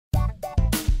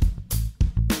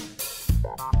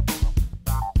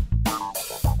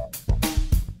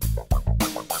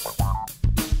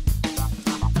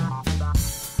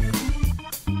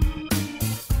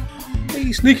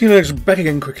sneekylinux back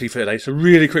again quickly for today. It's a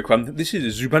really quick one. This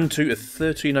is Xubuntu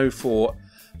 1304,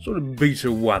 sort of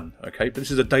beta 1, okay? But this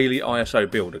is a daily ISO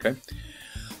build, okay?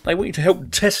 They want you to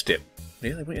help test it.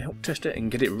 Yeah, they want you to help test it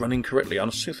and get it running correctly. I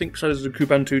think so does the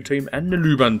Xubuntu team and the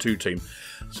Lubuntu team.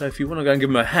 So if you want to go and give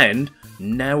them a hand,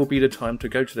 now will be the time to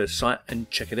go to their site and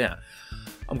check it out.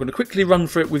 I'm going to quickly run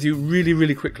through it with you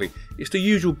really quickly. It's the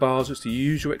usual bars, it's the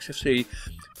usual XFCE.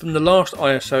 From the last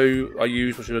ISO I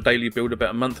used, which was a daily build about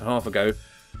a month and a half ago,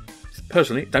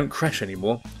 personally, it don't crash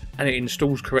anymore, and it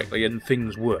installs correctly and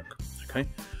things work, okay?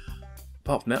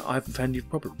 Apart from that, I haven't found any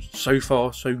problems. So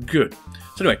far, so good.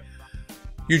 So anyway,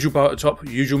 usual bar at the top,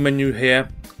 usual menu here.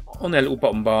 On their little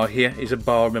bottom bar here is a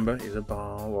bar, remember, is a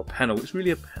bar or a panel. It's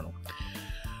really a panel.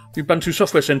 The Ubuntu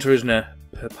Software Center is now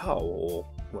purple, or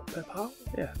what, purple?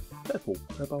 Yeah, purple,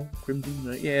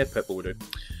 crimson, yeah, purple will do.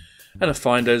 And the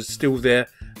finder's still there,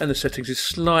 and the settings is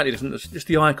slightly different. Just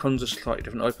the icons are slightly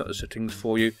different. Open up the settings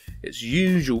for you. It's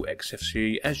usual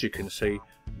XFCE, as you can see.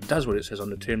 Does what it says on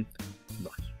the tin.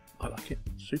 Nice. I like it.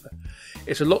 Super.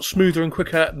 It's a lot smoother and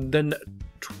quicker than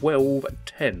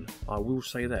 12.10. I will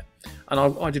say that. And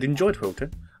I did enjoy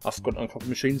 12.10. I've got it on a couple of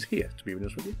machines here, to be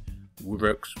honest with you.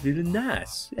 Works really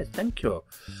nice. Yes, thank you.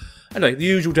 Anyway, the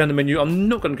usual down the menu. I'm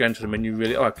not going to go into the menu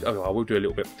really. I will do a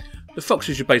little bit. The Fox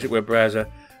is your basic web browser.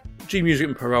 Gmusic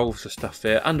and Parole for stuff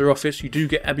there. Under Office, you do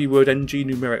get Abbey Word and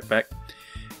Gnumeric back.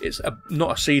 It's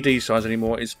not a CD size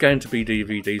anymore. It's going to be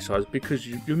DVD size because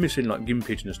you're missing like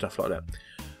Gimpage and stuff like that.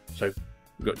 So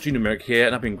we've got Gnumeric here,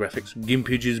 and up in graphics,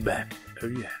 Gimpage is back. Oh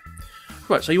yeah.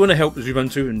 Right, so you want to help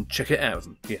Xubuntu and check it out.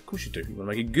 Yeah, of course you do. You want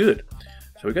to make it good.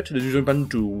 So we go to the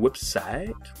Xubuntu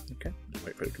website. Okay, just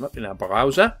wait for it to come up in our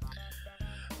browser.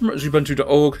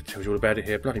 Xubuntu.org tells you all about it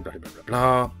here. Blah blah blah blah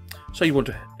blah. So you want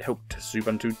to help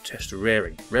Xubuntu test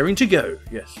raring. Raring to go,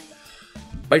 yes.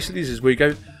 Basically, this is where you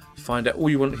go, find out all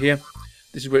you want here.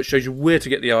 This is where it shows you where to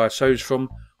get the ISOs from,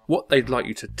 what they'd like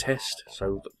you to test.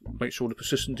 So make sure the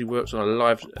persistency works on a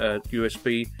live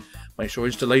USB. Make sure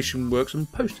installation works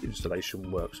and post-installation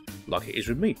works. Like it is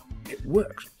with me. It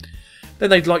works. Then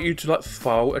they'd like you to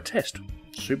file a test.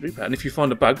 Super duper. And if you find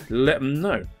a bug, let them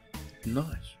know.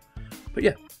 Nice. But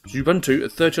yeah, Xubuntu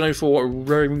at 1304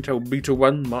 Raring Tail Beta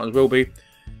 1, might as well be,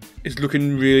 is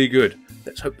looking really good.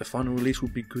 Let's hope the final release will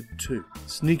be good too.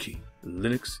 Sneaky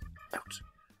Linux out.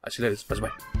 I'll see you later. Bye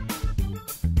bye.